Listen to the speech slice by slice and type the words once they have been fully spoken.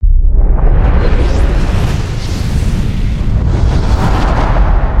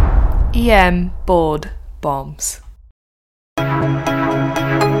EM board bombs.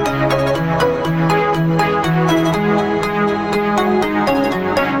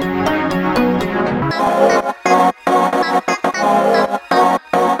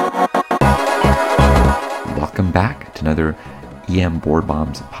 Welcome back to another EM Board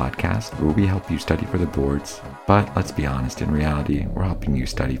Bombs podcast where we help you study for the boards. But let's be honest, in reality, we're helping you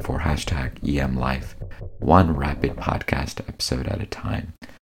study for #EM Life, one rapid podcast episode at a time.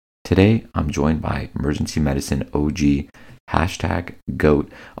 Today, I'm joined by emergency medicine OG,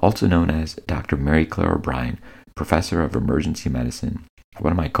 #GOAT, also known as Dr. Mary Claire O'Brien, professor of emergency medicine,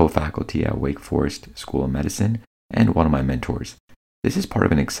 one of my co-faculty at Wake Forest School of Medicine, and one of my mentors. This is part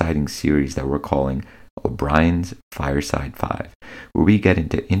of an exciting series that we're calling O'Brien's Fireside 5, where we get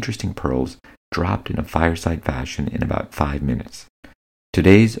into interesting pearls dropped in a fireside fashion in about 5 minutes.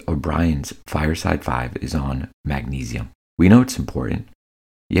 Today's O'Brien's Fireside 5 is on magnesium. We know it's important,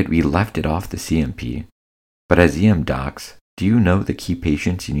 yet we left it off the CMP. But as EM docs, do you know the key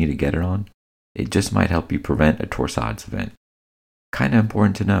patients you need to get it on? It just might help you prevent a torsades event. Kinda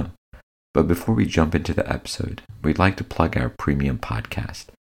important to know. But before we jump into the episode, we'd like to plug our premium podcast,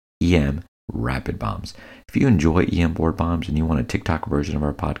 EM Rapid Bombs. If you enjoy EM Board Bombs and you want a TikTok version of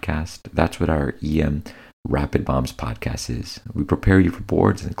our podcast, that's what our EM Rapid Bombs podcast is. We prepare you for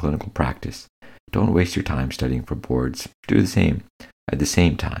boards and clinical practice. Don't waste your time studying for boards. Do the same at the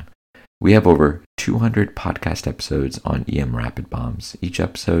same time. We have over 200 podcast episodes on EM Rapid Bombs. Each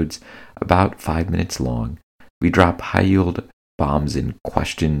episode's about 5 minutes long. We drop high-yield bombs in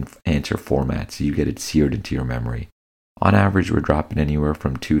question-answer format so you get it seared into your memory. On average, we're dropping anywhere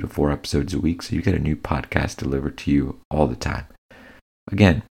from 2 to 4 episodes a week, so you get a new podcast delivered to you all the time.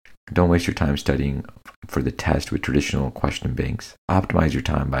 Again, don't waste your time studying for the test with traditional question banks. Optimize your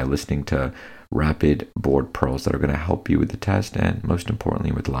time by listening to rapid board pearls that are going to help you with the test and, most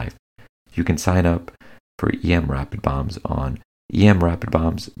importantly, with life. You can sign up for EM Rapid Bombs on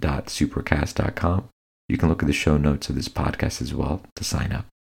emrapidbombs.supercast.com. You can look at the show notes of this podcast as well to sign up.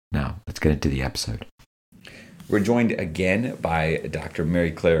 Now, let's get into the episode. We're joined again by Dr.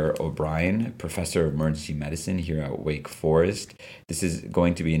 Mary Claire O'Brien, professor of emergency medicine here at Wake Forest. This is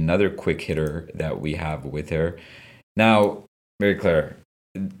going to be another quick hitter that we have with her. Now, Mary Claire,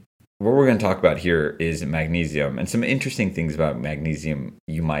 what we're going to talk about here is magnesium and some interesting things about magnesium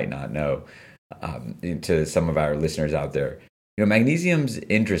you might not know to some of our listeners out there. You know, magnesium's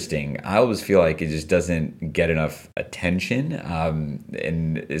interesting. I always feel like it just doesn't get enough attention.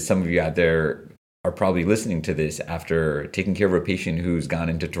 And some of you out there are probably listening to this after taking care of a patient who's gone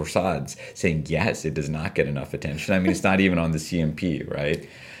into torsades, saying, yes, it does not get enough attention. I mean, it's not even on the CMP, right?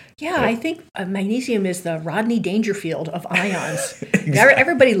 Yeah, I think magnesium is the Rodney Dangerfield of ions. Exactly.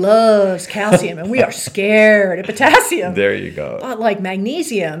 Everybody loves calcium, and we are scared of potassium. There you go. But like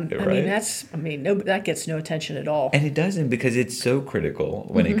magnesium, right. That gets no attention at all. And it doesn't, because it's so critical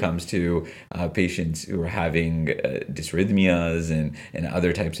when it comes to patients who are having dysrhythmias and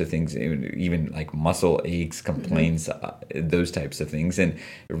other types of things, even like muscle aches, complaints, those types of things. And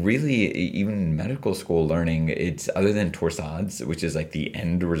really, even in medical school learning, it's other than torsades, which is like the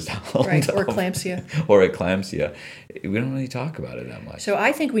end result. Right, or eclampsia. Or eclampsia. We don't really talk about it that much. So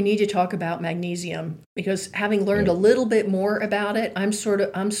I think we need to talk about magnesium, because having learned a little bit more about it, I'm sort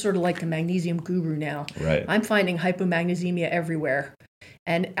of like the magnesium guru now. Right. I'm finding hypomagnesemia everywhere,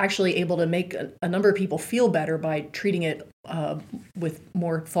 and actually able to make a number of people feel better by treating it with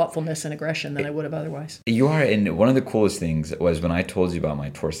more thoughtfulness and aggression than I would have otherwise. You are, and one of the coolest things was when I told you about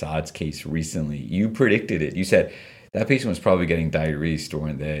my torsades case recently, you predicted it. You said, that patient was probably getting diuresed,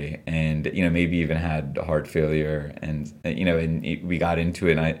 weren't they? And, maybe even had heart failure. And, and we got into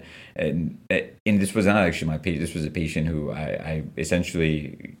it. And this was not actually my patient. This was a patient who I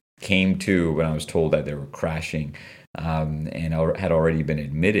essentially came to when I was told that they were crashing and had already been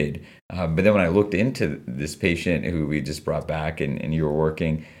admitted. But then when I looked into this patient who we just brought back and you were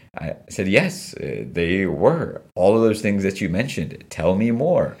working, I said, yes, they were. All of those things that you mentioned. Tell me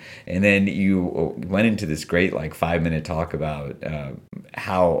more. And then you went into this great 5-minute talk about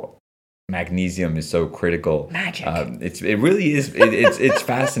how magnesium is so critical. Magic. It really is. It's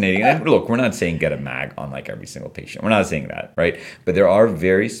fascinating. And look, we're not saying get a mag on every single patient. We're not saying that, right? But there are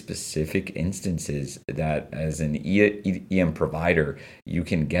very specific instances that as an EM provider, you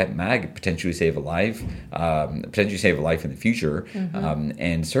can get mag, potentially save a life, in the future.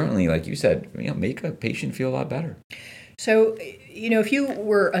 And certainly, like you said, make a patient feel a lot better. So, if you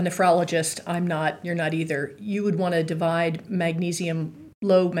were a nephrologist, I'm not, you're not either, you would want to divide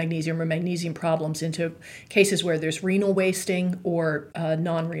low magnesium or magnesium problems into cases where there's renal wasting or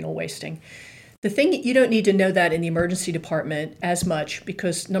non-renal wasting. The thing, you don't need to know that in the emergency department as much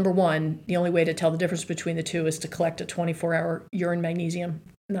because, number one, the only way to tell the difference between the two is to collect a 24-hour urine magnesium.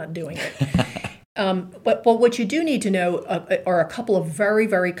 Not doing it. But what you do need to know are a couple of very,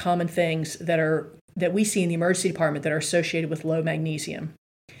 very common things that we see in the emergency department that are associated with low magnesium.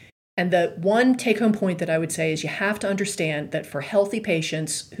 And the one take-home point that I would say is you have to understand that for healthy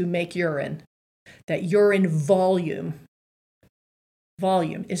patients who make urine, that urine volume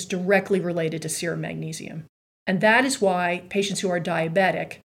is directly related to serum magnesium. And that is why patients who are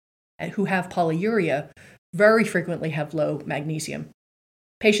diabetic and who have polyuria very frequently have low magnesium.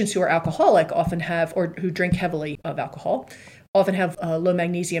 Patients who are alcoholic often have, or who drink heavily of alcohol, often have low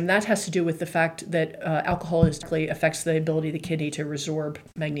magnesium. That has to do with the fact that alcohol affects the ability of the kidney to resorb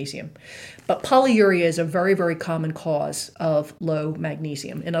magnesium. But polyuria is a very, very common cause of low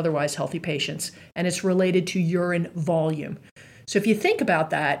magnesium in otherwise healthy patients, and it's related to urine volume. So if you think about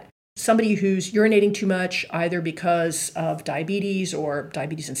that, somebody who's urinating too much, either because of diabetes or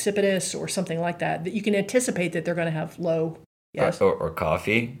diabetes insipidus or something like that, that you can anticipate that they're going to have low. Yes. Or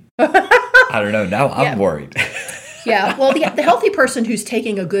coffee. I don't know. Now I'm worried. Yeah. Well, the healthy person who's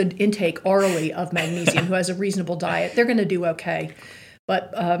taking a good intake orally of magnesium, who has a reasonable diet, they're going to do okay.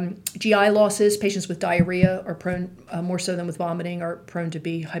 But GI losses, patients with diarrhea are prone, more so than with vomiting, are prone to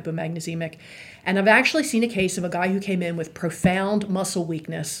be hypomagnesiemic. And I've actually seen a case of a guy who came in with profound muscle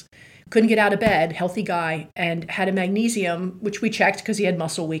weakness, couldn't get out of bed, healthy guy, and had a magnesium, which we checked because he had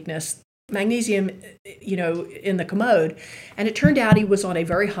muscle weakness, magnesium, in the commode. And it turned out he was on a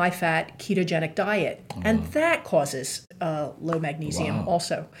very high-fat ketogenic diet. And that causes low magnesium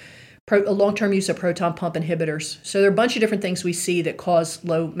also. A long-term use of proton pump inhibitors. So there are a bunch of different things we see that cause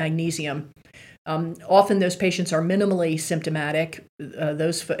low magnesium. Often those patients are minimally symptomatic.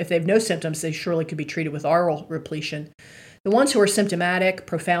 If they have no symptoms, they surely could be treated with oral repletion. The ones who are symptomatic,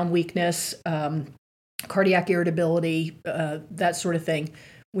 profound weakness, cardiac irritability, that sort of thing,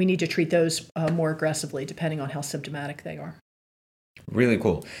 we need to treat those more aggressively depending on how symptomatic they are. Really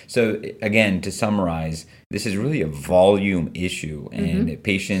cool. So again, to summarize, this is really a volume issue, and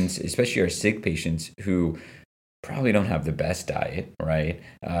patients, especially our sick patients who probably don't have the best diet, right?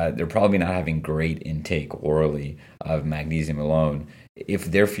 They're probably not having great intake orally of magnesium alone. If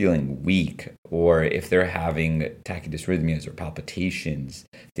they're feeling weak, or if they're having tachydysrhythmias or palpitations,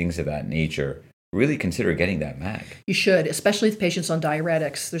 things of that nature, really consider getting that MAG. You should, especially with patients on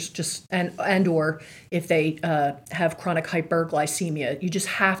diuretics. There's just and or if they have chronic hyperglycemia, you just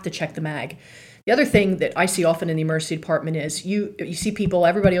have to check the MAG. The other thing that I see often in the emergency department is you see people,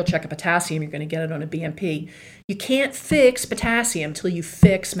 everybody will check a potassium, you're going to get it on a BMP. You can't fix potassium until you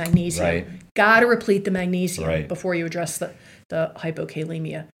fix magnesium. Right. Got to replete the magnesium before you address the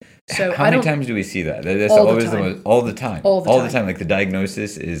hypokalemia. So how many times do we see that? That's all always the time. all the time. All the time. Like the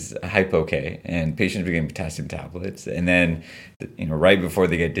diagnosis is hypoK, and patients are getting potassium tablets, and then right before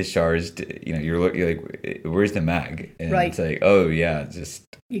they get discharged, you're like, where's the MAG? And it's like, oh yeah, just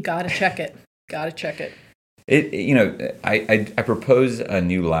you got to check it. Got to check it. I propose a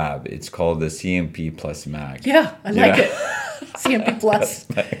new lab. It's called the CMP plus MAG. Yeah, I like it. CMP plus.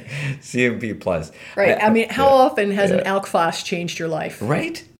 CMP plus. Right. How often has an ALK class changed your life?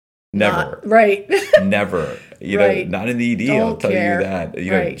 Right. Never. Right. Never. Not in the ED. Don't I'll tell care. you that.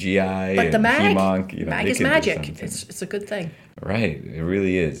 But GI the and MAG, HEMONC. MAG is magic. It's a good thing. Right. It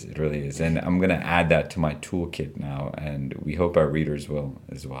really is. It really is. And I'm going to add that to my toolkit now, and we hope our readers will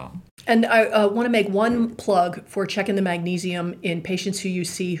as well. And I want to make one plug for checking the magnesium in patients who you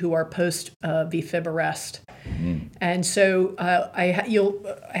see who are post VFib arrest. And so I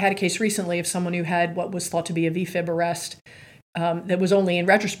had a case recently of someone who had what was thought to be a VFib arrest that was only in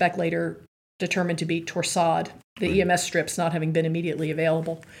retrospect later determined to be torsade, the EMS strips not having been immediately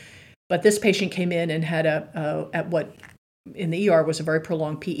available. But this patient came in and had at what in the ER was a very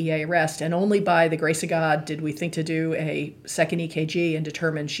prolonged PEA arrest, and only by the grace of God did we think to do a second EKG and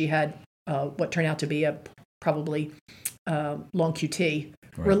determine she had what turned out to be a probably long QT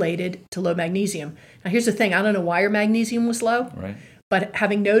related to low magnesium. Now here's the thing, I don't know why her magnesium was low, but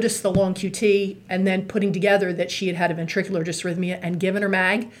having noticed the long QT and then putting together that she had a ventricular dysrhythmia and given her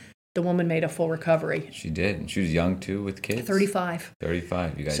MAG, the woman made a full recovery. She did. And she was young too with kids? 35.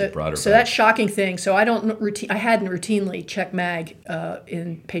 35. You guys brought her So back. that's shocking thing. So I hadn't routinely checked MAG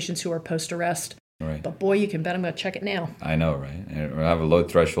in patients who are post-arrest. Right. But boy, you can bet I'm going to check it now. I know, right? And we have a low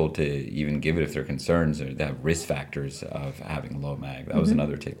threshold to even give it if they're concerns or they have risk factors of having low MAG. That was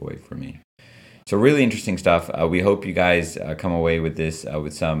another takeaway for me. So really interesting stuff. We hope you guys come away with this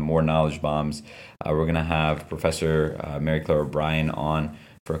with some more knowledge bombs. We're going to have Professor Mary Claire O'Brien on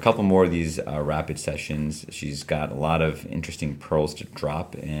for a couple more of these rapid sessions. She's got a lot of interesting pearls to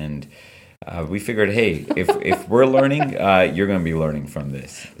drop, and We figured, hey, if we're learning, you're going to be learning from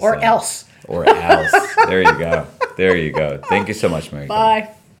this. Or else. Or else. There you go. There you go. Thank you so much, Mary. Bye.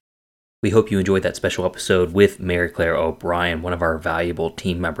 We hope you enjoyed that special episode with Mary Claire O'Brien, one of our valuable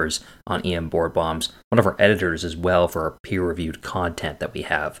team members on EM Board Bombs, one of our editors as well for our peer-reviewed content that we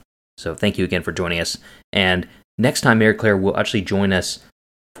have. So thank you again for joining us. And next time, Mary Claire will actually join us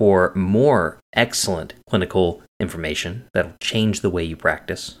for more excellent clinical information that'll change the way you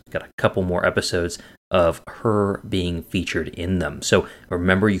practice. Got a couple more episodes of her being featured in them. So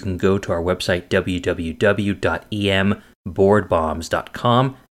remember, you can go to our website,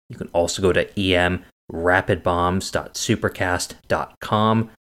 www.emboardbombs.com. You can also go to emrapidbombs.supercast.com.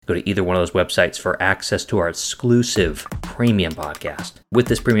 Go to either one of those websites for access to our exclusive premium podcast. With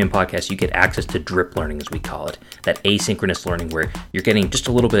this premium podcast, you get access to drip learning, as we call it, that asynchronous learning where you're getting just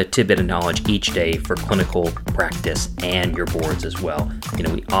a little bit of tidbit of knowledge each day for clinical practice and your boards as well. We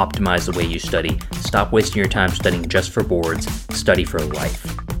optimize the way you study. Stop wasting your time studying just for boards. Study for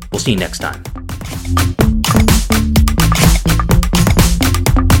life. We'll see you next time.